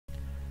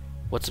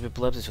What's up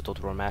people, this is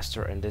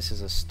YourTotalWarMaster and this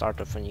is a start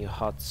of a new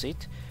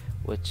Hotseat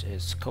which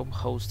is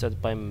co-hosted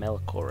by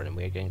Melkor, and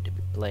we're going to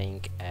be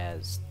playing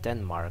as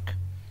Denmark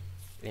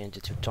in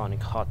the Teutonic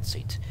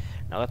Hotseat.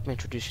 Now let me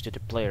introduce you to the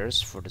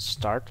players for the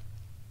start.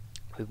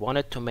 We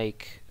wanted to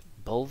make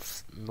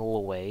both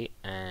Norway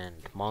and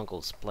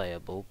Mongols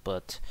playable,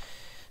 but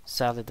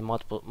sadly the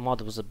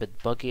mod was a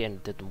bit buggy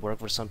and didn't work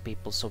for some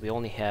people, so we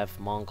only have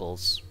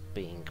Mongols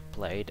being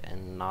played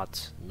and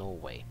not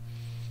Norway.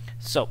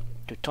 So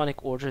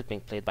Teutonic Order is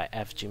being played by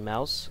FG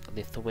Mouse,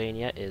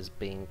 Lithuania is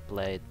being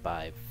played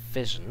by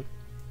Vision,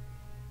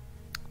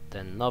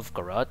 then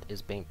Novgorod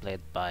is being played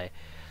by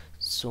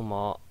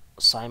Sumo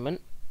Simon,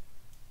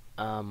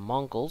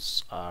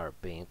 Mongols are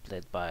being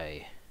played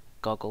by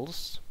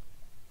Goggles,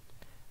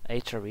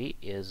 Atari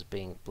is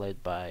being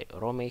played by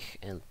Romich,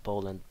 and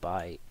Poland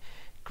by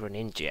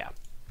Greninja.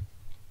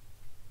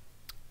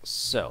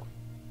 So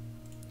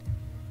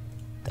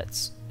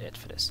that's it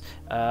for this.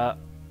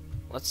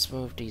 Let's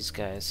move these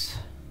guys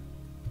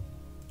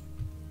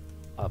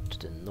up to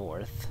the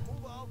north.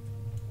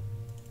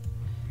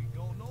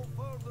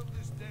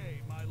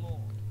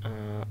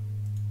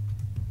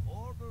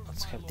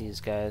 Let's have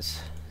these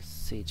guys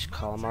siege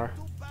Kalmar.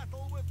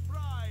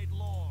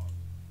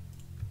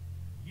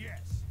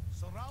 Yes,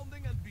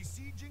 surrounding and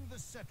besieging the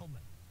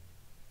settlement.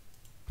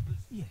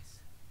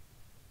 Yes.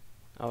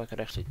 Oh, I could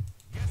actually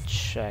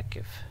check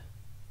if...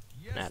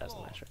 Nah,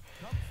 doesn't matter.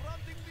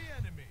 Confronting the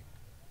enemy.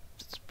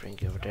 Let's bring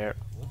you over there.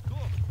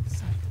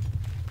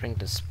 Bring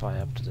the spy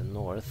up to the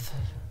north.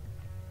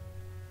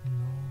 No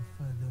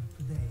further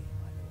today,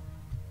 my lord.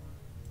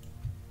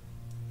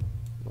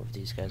 Move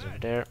these guys over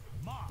there.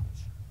 March.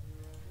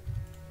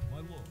 My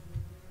lord.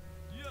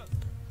 Yes.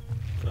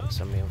 Bring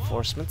some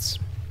reinforcements.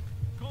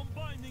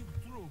 Combining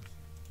troops.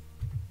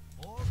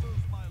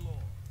 Orders, my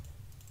lord.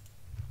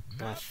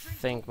 I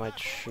think my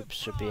troops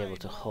should be able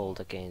to hold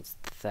against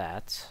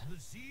that. The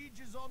siege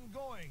is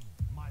ongoing,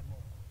 my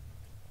lord.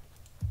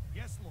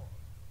 Yes, lord.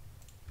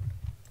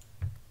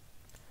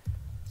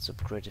 Let's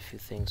upgrade a few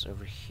things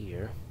over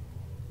here.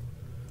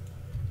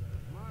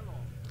 My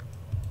lord.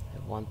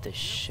 I want this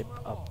ship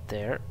up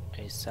there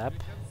ASAP. We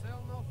can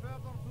sail no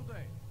further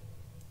today.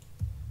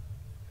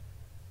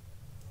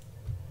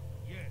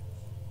 Yes.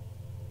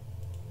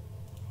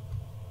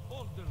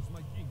 Orders,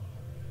 my king.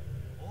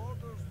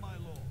 Orders, my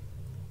lord.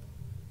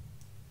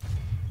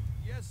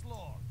 Yes,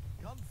 lord.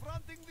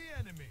 Confronting the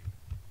enemy.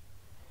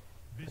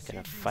 We're gonna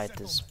Besieging fight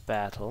this settlement.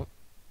 battle.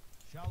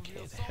 Shall Okay, we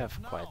they assault have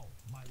now, quite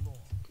my lord?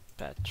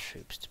 bad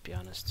troops, to be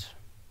honest.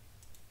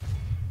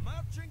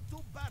 Marching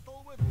to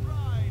battle with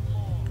pride,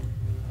 lord.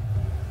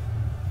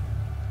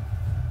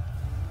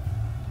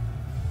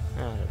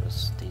 Ah, that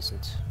was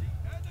decent.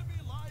 The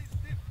enemy lies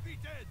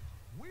defeated.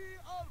 We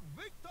are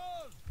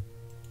victors.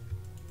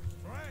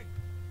 Strength,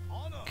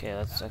 honor. Okay,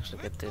 let's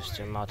actually get this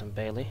to Mountain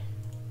Bailey.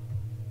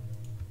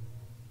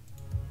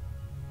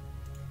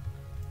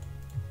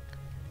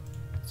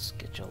 Let's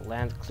get your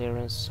land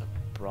clearance,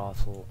 a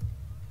brothel,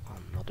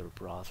 another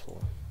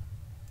brothel.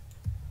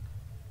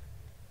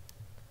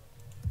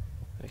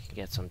 We can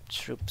get some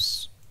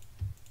troops.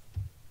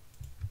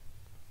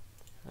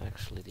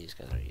 Actually, these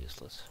guys are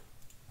useless.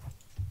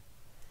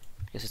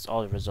 Because it's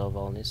all resolve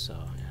only, so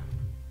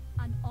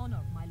yeah. An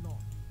honor, my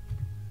lord.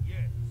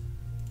 Yes.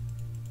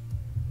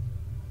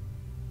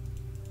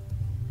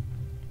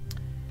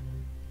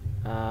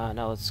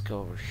 Now let's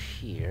go over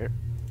here.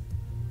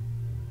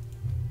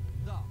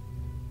 Down.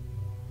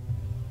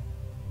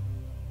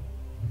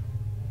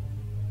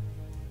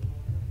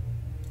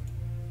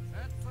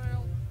 Set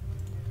sail.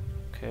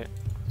 Okay,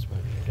 let's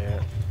move you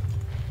there.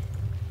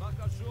 Back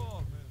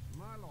ashore,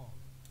 my lord.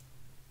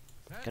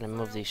 Set Gonna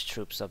move sail. these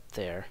troops up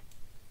there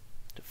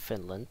to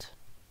Finland.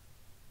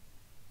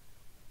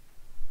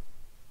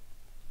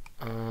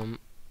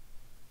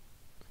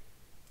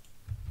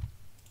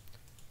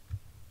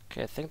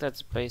 Okay, I think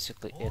that's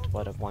basically it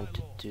what I want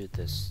to do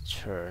this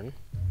turn.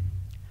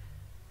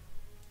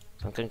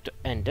 So I'm going to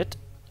end it,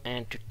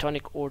 and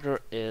Teutonic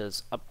Order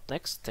is up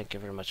next. Thank you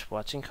very much for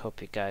watching. Hope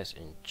you guys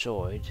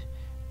enjoyed.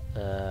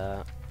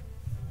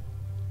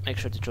 Make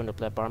sure to join the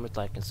Pleb Army,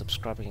 like and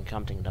subscribing and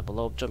commenting down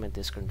below. Join me in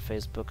Discord and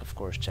Facebook. Of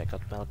course, check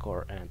out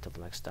Melkor, and until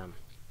next time,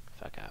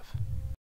 fuck off.